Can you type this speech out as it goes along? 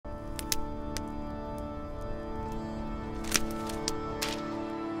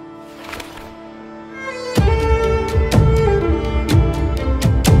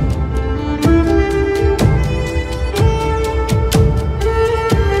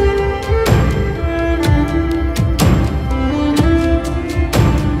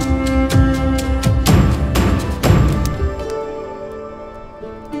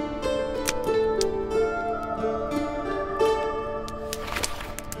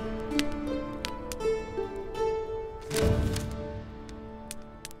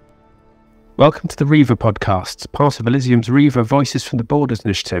Welcome to the Reiver podcast, part of Elysium's Reiver Voices from the Borders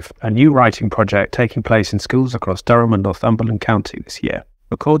initiative, a new writing project taking place in schools across Durham and Northumberland County this year.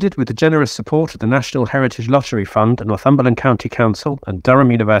 Recorded with the generous support of the National Heritage Lottery Fund, Northumberland County Council and Durham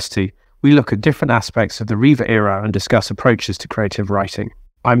University, we look at different aspects of the Reiver era and discuss approaches to creative writing.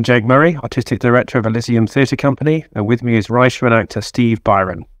 I'm Jake Murray, Artistic Director of Elysium Theatre Company, and with me is writer and actor Steve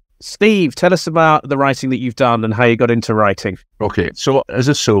Byron. Steve, tell us about the writing that you've done and how you got into writing. Okay, so as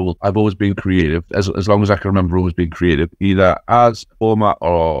a soul, I've always been creative, as long as I can remember, always been creative, either as a performer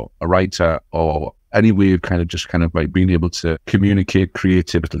or a writer or any way of like being able to communicate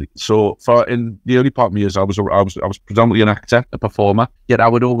creatively. So in the early part of my years, I was predominantly an actor, a performer, yet I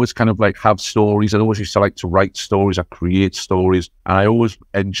would always have stories. I always used to like to write stories, I create stories, and I always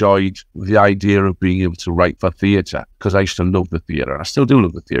enjoyed the idea of being able to write for theatre, because I used to love the theatre, and I still do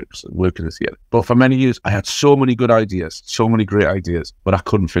love the theatre because I work in the theatre. But for many years, I had so many good ideas, so many great ideas, but I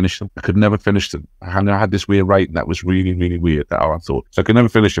couldn't finish them. I could never finish them. I had this way of writing that was really, really weird, that I thought. So I could never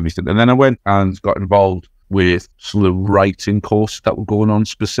finish anything. And then I went and got involved with some of the writing courses that were going on,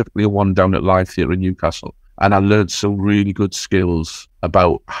 specifically one down at Live Theatre in Newcastle. And I learned some really good skills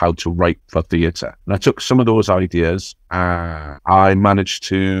about how to write for theatre. And I took some of those ideas. I managed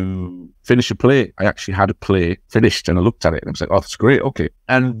to finish a play. I actually had a play finished, and I looked at it and I was like, oh, that's great, okay.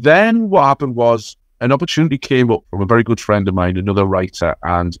 And then what happened was an opportunity came up from a very good friend of mine, another writer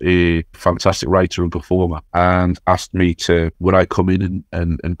and a fantastic writer and performer, and asked me would I come in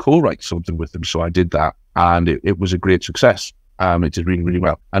and co-write something with them. So I did that, and it was a great success. It did really, really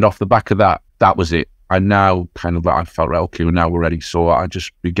well. And off the back of that, that was it. I now I felt, right, okay, well, now we're ready. So I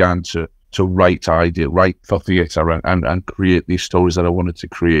just began to write for theatre and create these stories that I wanted to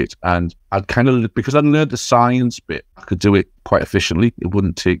create. And I'd because I'd learned the science bit, I could do it quite efficiently. It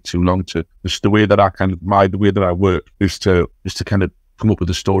wouldn't take too long just the way that the way that I work is to come up with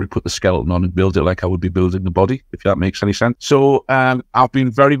a story, put the skeleton on and build it like I would be building the body, if that makes any sense. So I've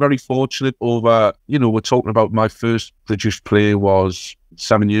been very, very fortunate over, we're talking about my first produced play was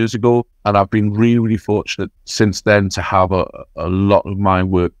 7 years ago, and I've been really, really fortunate since then to have a lot of my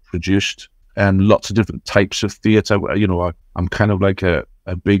work produced and lots of different types of theatre. I'm kind of like a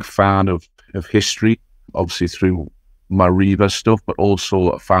big fan of history, obviously through my Reivers stuff, but also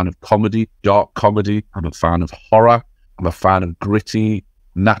a fan of comedy, dark comedy. I'm a fan of horror. I'm a fan of gritty,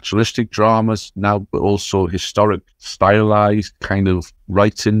 naturalistic dramas now, but also historic, stylized kind of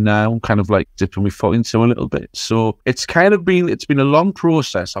writing now, kind of like dipping my foot into a little bit. So it's been a long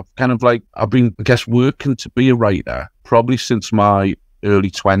process. I've been, I guess, working to be a writer probably since my early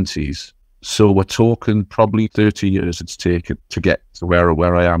 20s. So we're talking probably 30 years it's taken to get to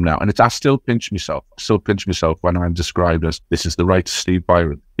where I am now. And I still pinch myself. When I'm described as, this is the writer Steve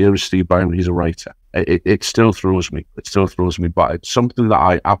Byron. Here is Steve Byron, he's a writer. It still throws me. But it's something that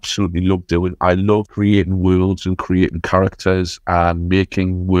I absolutely love doing. I love creating worlds and creating characters and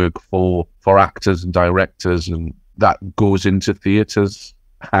making work for actors and directors, and that goes into theatres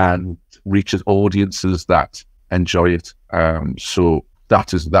and reaches audiences that enjoy it. So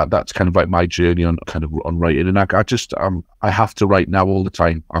that's kind of like my journey on writing, and I have to write now all the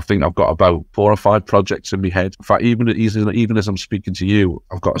time. I think I've got about 4 or 5 projects in my head. In fact, even as I'm speaking to you,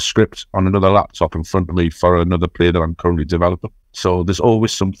 I've got a script on another laptop in front of me for another play that I'm currently developing. So there's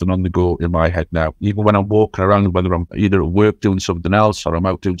always something on the go in my head now. Even when I'm walking around, whether I'm either at work doing something else, or I'm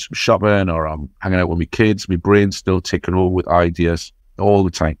out doing some shopping, or I'm hanging out with my kids, my brain's still ticking over with ideas all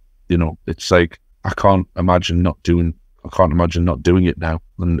the time. It's like I can't imagine not doing it now.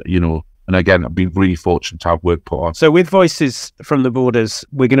 And again, I've been really fortunate to have work put on. So with Voices from the Borders,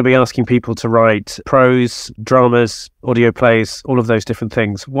 we're going to be asking people to write prose, dramas, audio plays, all of those different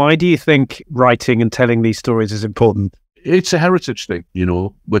things. Why do you think writing and telling these stories is important? It's a heritage thing,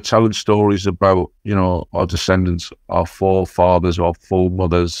 We're telling stories about, our descendants, our forefathers, our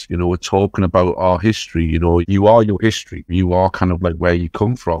foremothers. We're talking about our history. You are your history. You are kind of like where you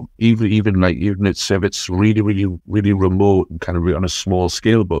come from. Even if it's really, really, really remote and kind of on a small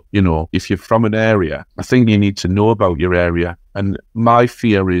scale. But, if you're from an area, I think you need to know about your area. And my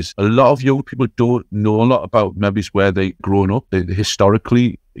fear is a lot of young people don't know a lot about maybe where they've grown up,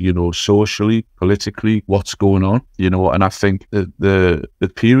 historically, socially, politically, what's going on, and I think that the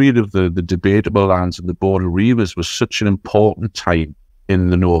period of the debatable lands and the border Reivers was such an important time in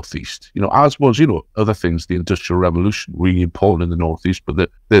the Northeast, as was, other things, the Industrial Revolution, really important in the Northeast, but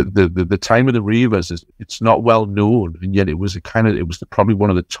the time of the Reivers it's not well known, and yet it was probably one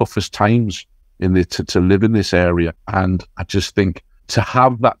of the toughest times to live in this area. And I just think to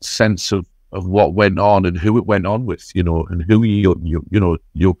have that sense of what went on and who it went on with, and who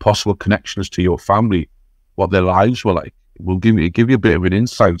your possible connections to your family, what their lives were like, will give you a bit of an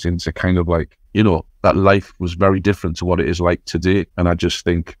insight into kind of like, you know, that life was very different to what it is like today. And I just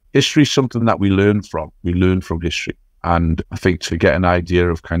think history is something that we learn from. We learn from history. And I think to get an idea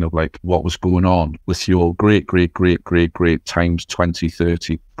of kind of like what was going on with your great times 20,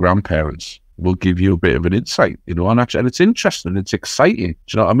 30 grandparents will give you a bit of an insight, you know, and it's interesting, it's exciting. Do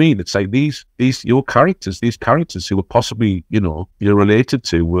you know what I mean? It's like these characters who were possibly, you know, you're related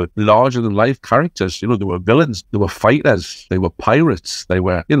to were larger than life characters. You know, they were villains, they were fighters, they were pirates, they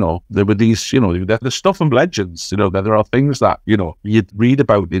were, you know, they were these, you know, they're the stuff and legends, you know, there are things that, you know, you'd read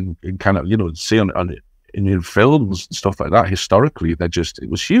about in kind of, you know, see on in films and stuff like that. Historically, it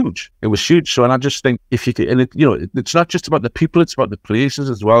was huge. So, and I just think if you could, and it, you know, it's not just about the people, it's about the places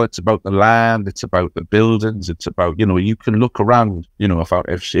as well. It's about the land, it's about the buildings, it's about, you know, you can look around, you know,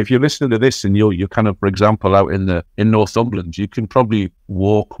 if you're listening to this and you're kind of, for example, out in Northumberland, you can probably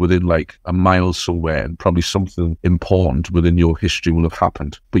walk within like a mile somewhere and probably something important within your history will have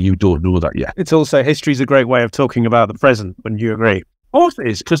happened, but you don't know that yet. It's also, history's a great way of talking about the present, wouldn't you agree? Of course it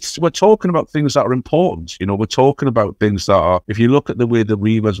is, because we're talking about things that are important. You know, we're talking about things that are, if you look at the way the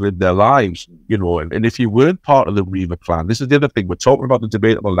Reivers lived their lives, you know, and if you weren't part of the Reiver clan, this is the other thing, we're talking about the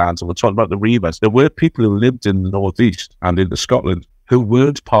debatable lands and we're talking about the Reivers. There were people who lived in the northeast and into Scotland who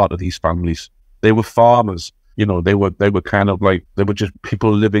weren't part of these families. They were farmers, you know, they were kind of like, they were just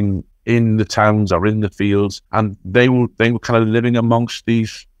people living in the towns or in the fields, and they were kind of living amongst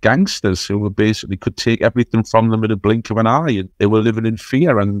these gangsters who were basically could take everything from them in a blink of an eye, and they were living in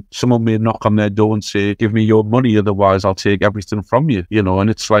fear, and someone may knock on their door and say, give me your money, otherwise I'll take everything from you, you know. And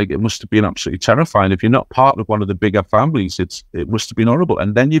it's like, it must have been absolutely terrifying. If you're not part of one of the bigger families, it must have been horrible.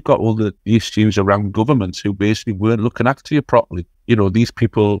 And then you've got all the issues around governments who basically weren't looking after you properly. You know, these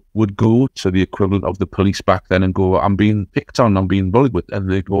people would go to the equivalent of the police back then and go, I'm being picked on, I'm being bullied with,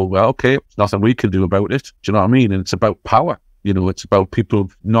 and they go, well, okay, there's nothing we can do about it. Do you know what I mean? And it's about power. You know, it's about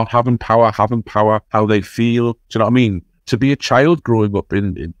people not having power, how they feel. Do you know what I mean? To be a child growing up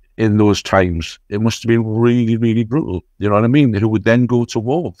in those times, it must have been really, really brutal. You know what I mean? Who would then go to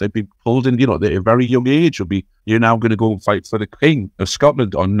war? They'd be pulled in, you know, at a very young age. Would be, you're now going to go and fight for the King of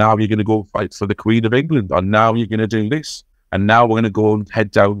Scotland, or now you're going to go and fight for the Queen of England, or now you're going to do this. And now we're going to go and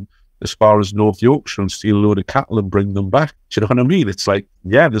head down as far as North Yorkshire and steal a load of cattle and bring them back. Do you know what I mean? It's like,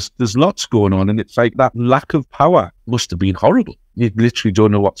 yeah, there's lots going on, and it's like that lack of power must have been horrible. You literally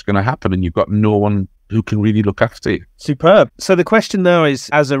don't know what's going to happen, and you've got no one who can really look after you. Superb. So the question now is,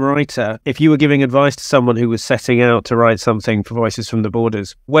 as a writer, if you were giving advice to someone who was setting out to write something for Voices from the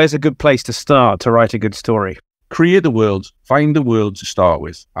Borders, where's a good place to start to write a good story? Create the world. Find the world to start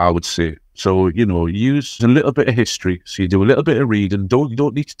with, I would say. So, you know, use a little bit of history. So you do a little bit of reading. You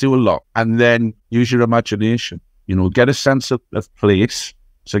don't need to do a lot. And then use your imagination. You know, get a sense of place.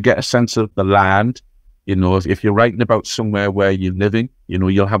 So get a sense of the land. You know, if you're writing about somewhere where you're living, you know,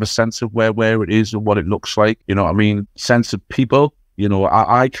 you'll have a sense of where it is and what it looks like. You know what I mean? Sense of people. You know,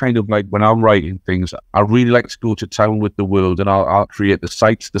 I kind of like, when I'm writing things, I really like to go to town with the world, and I'll create the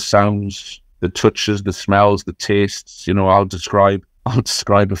sights, the sounds, the touches, the smells, the tastes. You know, I'll describe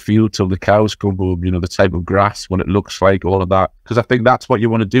a field till the cows come home, you know, the type of grass, what it looks like, all of that. Because I think that's what you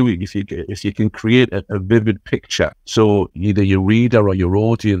want to do if you can create a vivid picture. So either your reader or your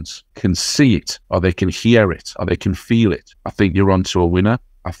audience can see it, or they can hear it, or they can feel it. I think you're onto a winner.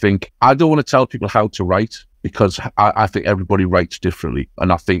 I don't want to tell people how to write, because I think everybody writes differently,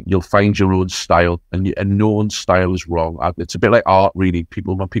 and I think you'll find your own style, and no one's style is wrong. It's a bit like art, really.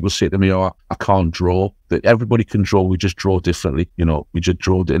 When people say to me, "Oh, I can't draw," that everybody can draw. We just draw differently. You know, we just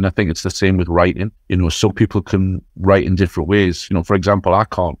draw, and I think it's the same with writing. You know, some people can write in different ways. You know, for example, I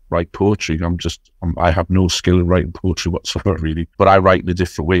can't write poetry. I have no skill in writing poetry whatsoever, really. But I write in a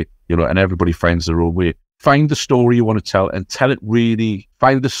different way. You know, and everybody finds their own way. Find the story you want to tell, and tell it really.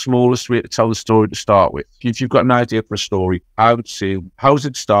 Find the smallest way to tell the story to start with. If you've got an idea for a story, I would say, how does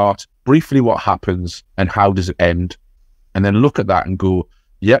it start? Briefly, what happens, and how does it end? And then look at that and go,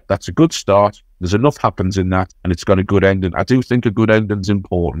 yep, that's a good start. There's enough happens in that, and it's got a good ending. I do think a good ending's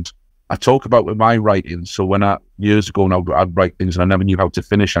important. I talk about with my writing. So years ago, I'd write things and I never knew how to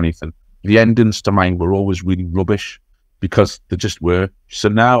finish anything. The endings to mine were always really rubbish, because they just were. So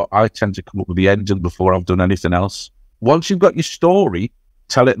now I tend to come up with the ending before I've done anything else. Once you've got your story,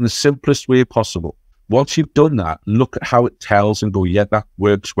 tell it in the simplest way possible. Once you've done that, look at how it tells and go, yeah, that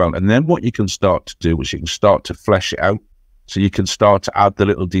works well. And then what you can start to do is you can start to flesh it out. So you can start to add the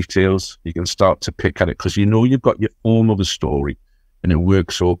little details. You can start to pick at it, because you know you've got your form of the story and it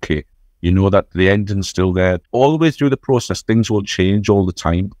works okay. You know that the ending's still there. All the way through the process, things will change all the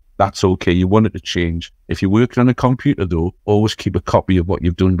time. That's okay. You want it to change. If you're working on a computer, though, always keep a copy of what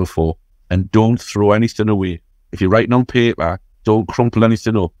you've done before, and don't throw anything away. If you're writing on paper, don't crumple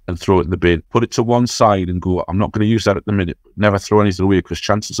anything up and throw it in the bin. Put it to one side and go, I'm not going to use that at the minute. Never throw anything away, because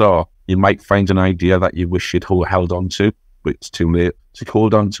chances are you might find an idea that you wish you'd held on to, but it's too late to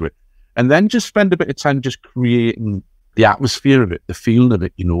hold on to it. And then just spend a bit of time just creating the atmosphere of it, the feeling of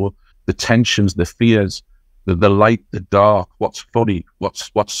it, you know, the tensions, the fears, the light, the dark, what's funny, what's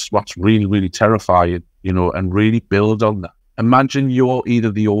really, really terrifying, you know, and really build on that. Imagine you're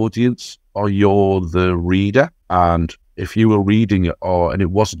either the audience or you're the reader, and if you were reading it and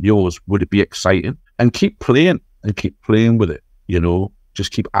it wasn't yours, would it be exciting? And keep playing with it, you know,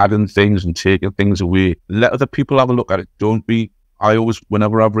 just keep adding things and taking things away. Let other people have a look at it.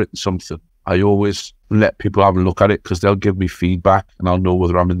 Whenever I've written something, I always let people have a look at it, because they'll give me feedback and I'll know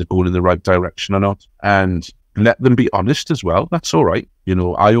whether I'm going in the right direction or not. And let them be honest as well. That's all right. You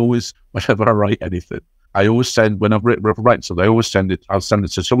know, I always, whenever I write anything, I always send, when I've written something, I'll send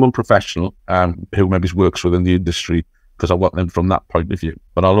it to someone professional who maybe works within the industry, because I want them from that point of view.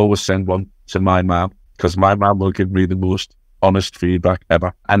 But I'll always send one to my mum, because my mum will give me the most honest feedback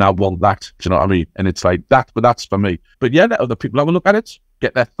ever. And I want that. Do you know what I mean? And it's like that, but that's for me. But yeah, let other people have a look at it,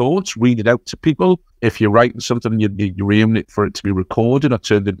 get their thoughts, read it out to people. If you're writing something and you're aiming it for it to be recorded or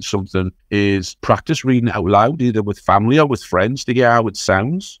turned into something, is practice reading it out loud, either with family or with friends, to hear how it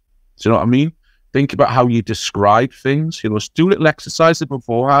sounds. Do you know what I mean? Think about how you describe things. You know, do little exercises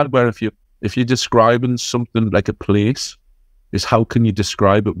beforehand, where if you're describing something like a place, is how can you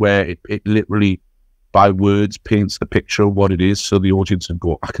describe it where it literally, by words, paints the picture of what it is, so the audience can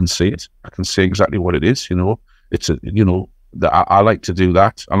go, I can see it. I can see exactly what it is, you know. I like to do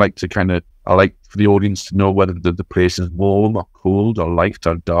that. I like for the audience to know whether the place is warm or cold or light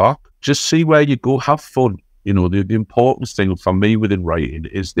or dark. Just see where you go, have fun. You know, the important thing for me within writing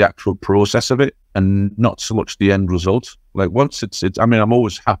is the actual process of it, and not so much the end result. Like once it's I mean, I'm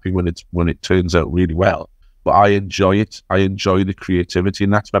always happy when it turns out really well, but I enjoy it. I enjoy the creativity,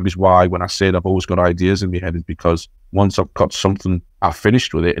 and that's maybe why when I said I've always got ideas in my head, is because once I've got something, I've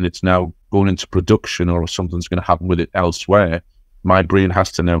finished with it, and it's now going into production, or something's going to happen with it elsewhere, my brain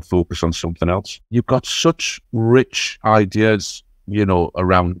has to now focus on something else. You've got such rich ideas, you know,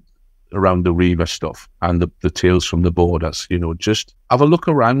 around the Reiver stuff and the tales from the borders. You know, just have a look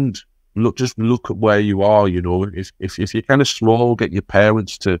around. Look at where you are. You know, if you're kind of small, get your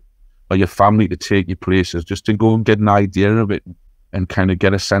parents or your family to take you places, just to go and get an idea of it and kind of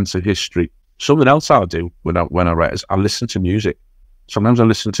get a sense of history. Something else I'll do when I write is I listen to music. Sometimes I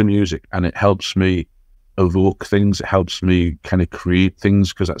listen to music and it helps me evoke things. It helps me kind of create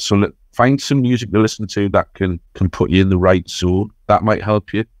things, find some music to listen to that can put you in the right zone. That might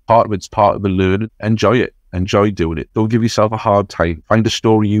help you. Part of it's part of the learning. Enjoy it. Enjoy doing it. Don't give yourself a hard time. Find a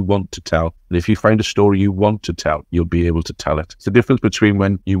story you want to tell. And if you find a story you want to tell, you'll be able to tell it. It's the difference between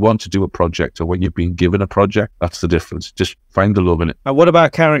when you want to do a project or when you've been given a project. That's the difference. Just find the love in it. What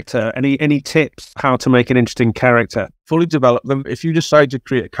about character? Any tips how to make an interesting character? Fully develop them. If you decide to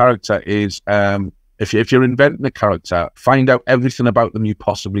create a character, if you're inventing a character, find out everything about them you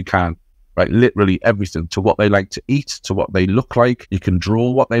possibly can. Right, literally everything, to what they like to eat, to what they look like. You can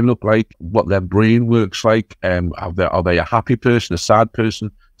draw what they look like, what their brain works like. Are they a happy person, a sad person?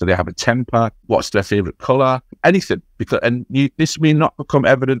 Do they have a temper? What's their favorite color? Anything. This may not become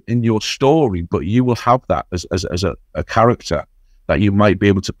evident in your story, but you will have that as a character that you might be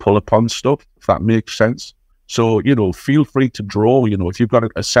able to pull upon stuff, if that makes sense. So, you know, feel free to draw. You know, if you've got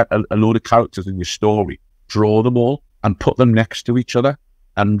a load of characters in your story, draw them all and put them next to each other.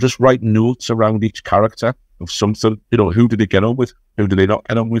 And just write notes around each character of something. You know, who did they get on with? Who did they not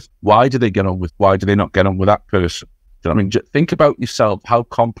get on with? Why did they get on with? Why did they not get on with that person? Do you know what I mean? Just think about yourself, how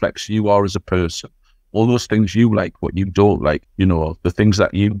complex you are as a person. All those things you like, what you don't like, you know, the things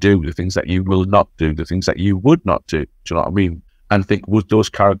that you do, the things that you will not do, the things that you would not do. Do you know what I mean? And think, would those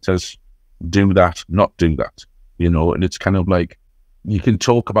characters do that, not do that? You know, and it's kind of like, you can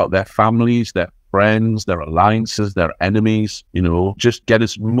talk about their families, their friends, their alliances, their enemies, you know, just get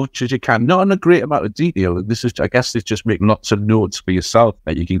as much as you can, not in a great amount of detail. I guess it's just make lots of notes for yourself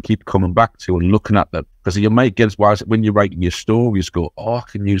that you can keep coming back to and looking at them, because you might get, when you're writing your stories, go, oh, I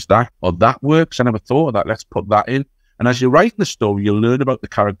can use that, or that works, I never thought of that, let's put that in. And as you're writing the story, you'll learn about the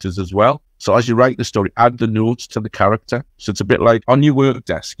characters as well. So as you write the story, add the notes to the character. So it's a bit like on your work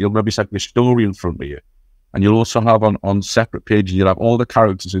desk, you'll maybe have your story in front of you, and you'll also have on separate pages, you'll have all the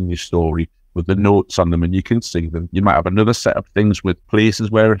characters in your story with the notes on them, and you can see them. You might have another set of things with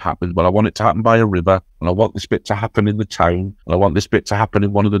places where it happens. Well, I want it to happen by a river, and I want this bit to happen in the town, and I want this bit to happen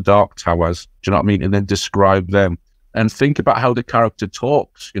in one of the dark towers. Do you know what I mean? And then describe them. And think about how the character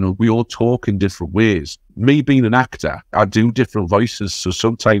talks. You know, we all talk in different ways. Me being an actor, I do different voices. So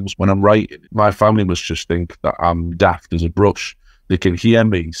sometimes when I'm writing, my family must just think that I'm daft as a brush. They can hear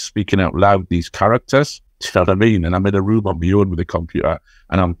me speaking out loud these characters. Do you know what I mean? And I'm in a room on my own with a computer,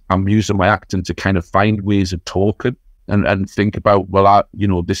 and I'm using my acting to kind of find ways of talking and think about, well,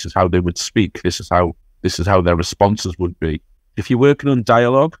 this is how they would speak. This is how their responses would be. If you're working on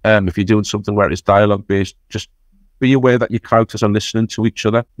dialogue, if you're doing something where it's dialogue based, just be aware that your characters are listening to each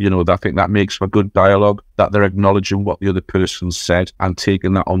other. I think that makes for good dialogue, that they're acknowledging what the other person said and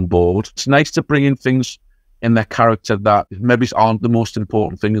taking that on board. It's nice to bring in things in their character that maybe aren't the most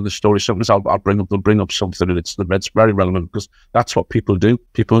important thing in the story. Sometimes they'll bring up something and it's very relevant, because that's what people do.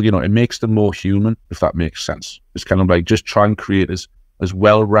 People, it makes them more human, if that makes sense. It's kind of like just try and create as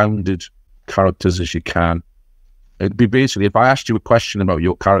well-rounded characters as you can. It'd be basically, if I asked you a question about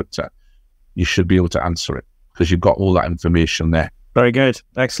your character, you should be able to answer it, because you've got all that information there. Very good.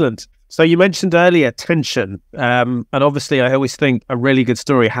 Excellent. So you mentioned earlier tension, and obviously I always think a really good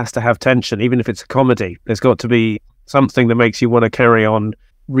story has to have tension, even if it's a comedy. There's got to be something that makes you want to carry on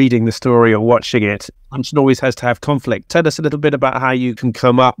reading the story or watching it. Tension always has to have conflict. Tell us a little bit about how you can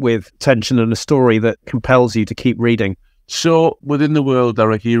come up with tension in a story that compels you to keep reading. So within the world,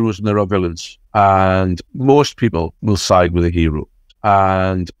 there are heroes and there are villains, and most people will side with a hero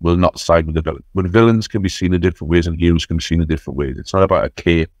and will not side with the villain. But villains can be seen in different ways and heroes can be seen in different ways. It's not about a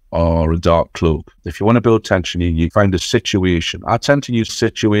cape or a dark cloak. If you want to build tension, you find a situation. I tend to use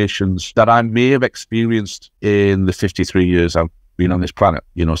situations that I may have experienced in the 53 years I've been on this planet.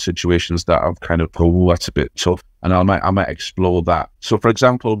 Situations that I've kind of, that's a bit tough. And I might explore that. So for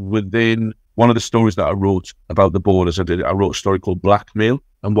example, within one of the stories that I wrote about the borders, I wrote a story called Blackmail.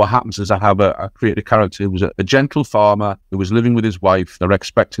 And what happens is I created a character who was a gentle farmer who was living with his wife. They're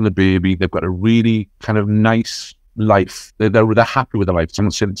expecting a baby. They've got a really kind of nice life. They're happy with their life. I'm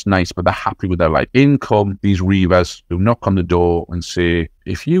not saying it's nice, but they're happy with their life. In come these Reivers who knock on the door and say,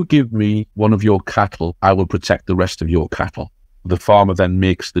 if you give me one of your cattle, I will protect the rest of your cattle. The farmer then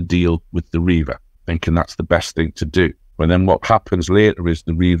makes the deal with the Reiver, thinking that's the best thing to do. But then what happens later is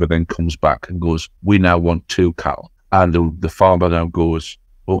the Reiver then comes back and goes, we now want 2 cattle. And the farmer now goes,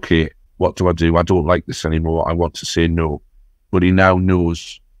 okay, what do? I don't like this anymore. I want to say no. But he now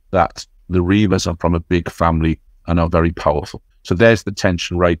knows that the Reivers are from a big family and are very powerful. So there's the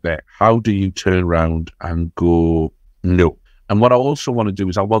tension right there. How do you turn around and go, no? And what I also want to do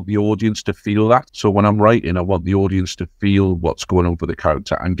is I want the audience to feel that. So when I'm writing, I want the audience to feel what's going on with the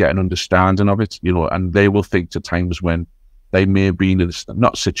character and get an understanding of it, and they will think to times when they may have been in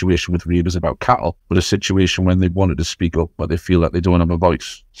not a situation with Reivers about cattle, but a situation when they wanted to speak up, but they feel like they don't have a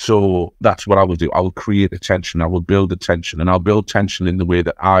voice. So that's what I will do. I will create a tension. I will build a tension, and I'll build tension in the way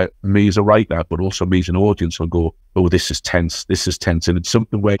that me as a writer, but also me as an audience will go, oh, this is tense. This is tense. And it's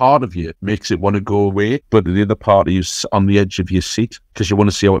something where part of you makes it want to go away, but the other part of you's on the edge of your seat because you want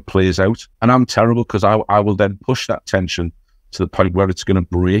to see how it plays out. And I'm terrible because I will then push that tension to the point where it's going to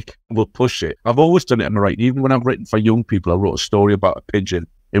break. We'll push it. I've always done it in my writing. Even when I've written for young people, I wrote a story about a pigeon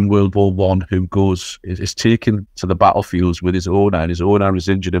in World War I who is taken to the battlefields with his owner, and his owner is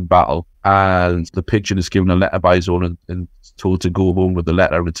injured in battle, and the pigeon is given a letter by his owner and told to go home with the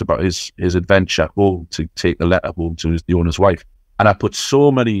letter. It's about his adventure home, to take the letter home to the owner's wife. And I put so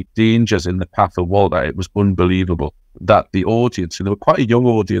many dangers in the path of Walter, it was unbelievable, that the audience, and they were quite a young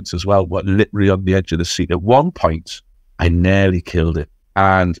audience as well, were literally on the edge of the seat. At one point, I nearly killed it.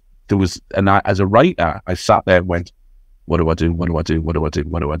 And as a writer, I sat there and went, what do I do? What do I do? What do I do?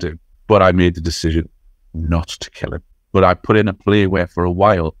 What do I do? But I made the decision not to kill him. But I put in a play where for a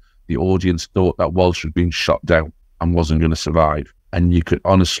while, the audience thought that Walsh had been shot down and wasn't going to survive. And you could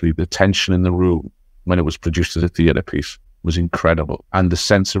honestly, the tension in the room when it was produced as a theatre piece was incredible. And the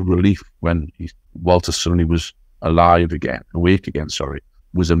sense of relief when Walter suddenly was awake again,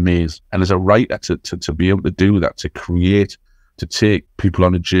 was amazing. And as a writer, to be able to do that, to create, to take people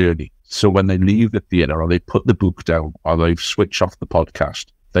on a journey. So when they leave the theatre or they put the book down or they switch off the podcast,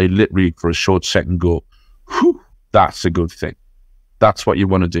 they literally for a short second go, whew, that's a good thing. That's what you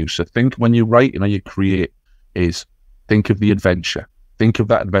want to do. So think when you write and you create is think of the adventure. Think of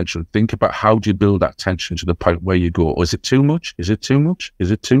that adventure. Think about how do you build that tension to the point where you go, oh, is it too much? Is it too much? Is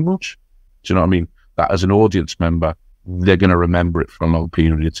it too much? Do you know what I mean? That as an audience member, they're going to remember it for a long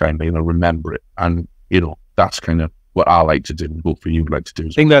period of time. They're going to remember it. And, that's kind of what I like to do and hopefully you'd like to do.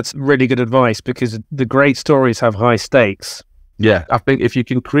 I think that's really good advice because the great stories have high stakes. Yeah, I think if you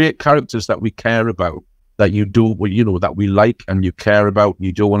can create characters that we care about, that you do, that we like and you care about.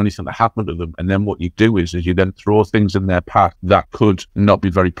 You don't want anything to happen to them. And then what you do is you then throw things in their path that could not be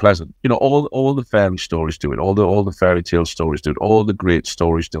very pleasant. All the fairy stories do it. All the fairy tale stories do it. All the great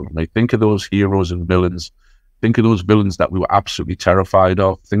stories do it. Like, think of those heroes and villains. Think of those villains that we were absolutely terrified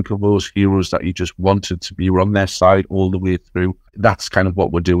of. Think of those heroes that you just wanted to be on their side all the way through. That's kind of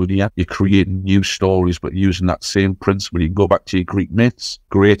what we're doing here. You're creating new stories, but using that same principle. You can go back to your Greek myths,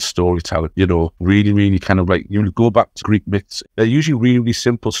 great storytelling, really, really kind of like, you go back to Greek myths. They're usually really, really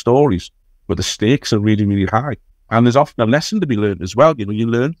simple stories, but the stakes are really, really high. And there's often a lesson to be learned as well. You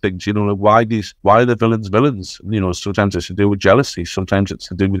learn things, why are the villains villains? Sometimes it's to do with jealousy. Sometimes it's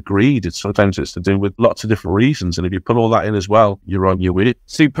to do with greed. Sometimes it's to do with lots of different reasons. And if you put all that in as well, you're on your way.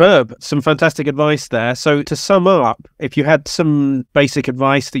 Superb. Some fantastic advice there. So to sum up, if you had some basic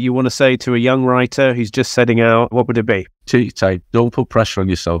advice that you want to say to a young writer who's just setting out, what would it be? Take your time. Don't put pressure on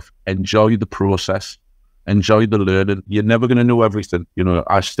yourself. Enjoy the process. Enjoy the learning. You're never going to know everything.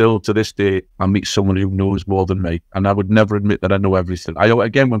 I still, to this day, I meet someone who knows more than me, and I would never admit that I know everything.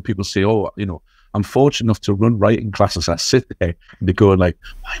 Again, when people say, I'm fortunate enough to run writing classes, I sit there and they go like,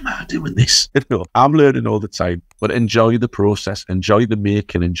 why am I doing this? I'm learning all the time, but enjoy the process, enjoy the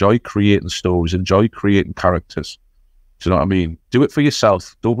making, enjoy creating stories, enjoy creating characters. Do you know what I mean? Do it for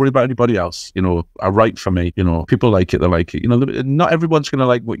yourself. Don't worry about anybody else. I write for me. People like it, they like it. Not everyone's going to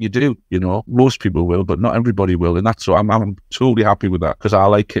like what you do. Most people will, but not everybody will. And that's so I'm totally happy with that because I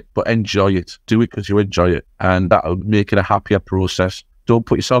like it. But enjoy it. Do it because you enjoy it. And that'll make it a happier process. Don't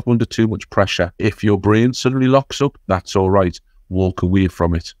put yourself under too much pressure. If your brain suddenly locks up, that's all right. Walk away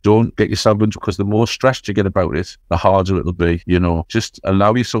from it. Don't get yourself into, because the more stressed you get about it, the harder it'll be. Just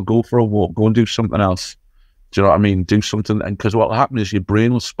allow yourself, go for a walk, go and do something else. Do you know what I mean? Do something, and because what will happen is your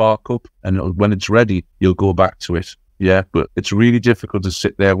brain will spark up, and when it's ready, you'll go back to it. Yeah, but it's really difficult to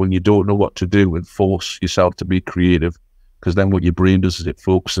sit there when you don't know what to do and force yourself to be creative, because then what your brain does is it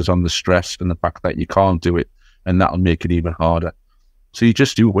focuses on the stress and the fact that you can't do it, and that'll make it even harder. So you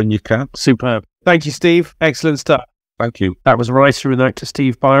just do it when you can. Superb. Thank you, Steve. Excellent stuff. Thank you. That was writer and actor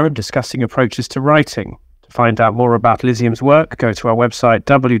Steve Byron discussing approaches to writing. To find out more about Elysium's work, go to our website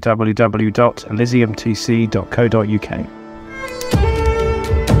www.elysiumtc.co.uk.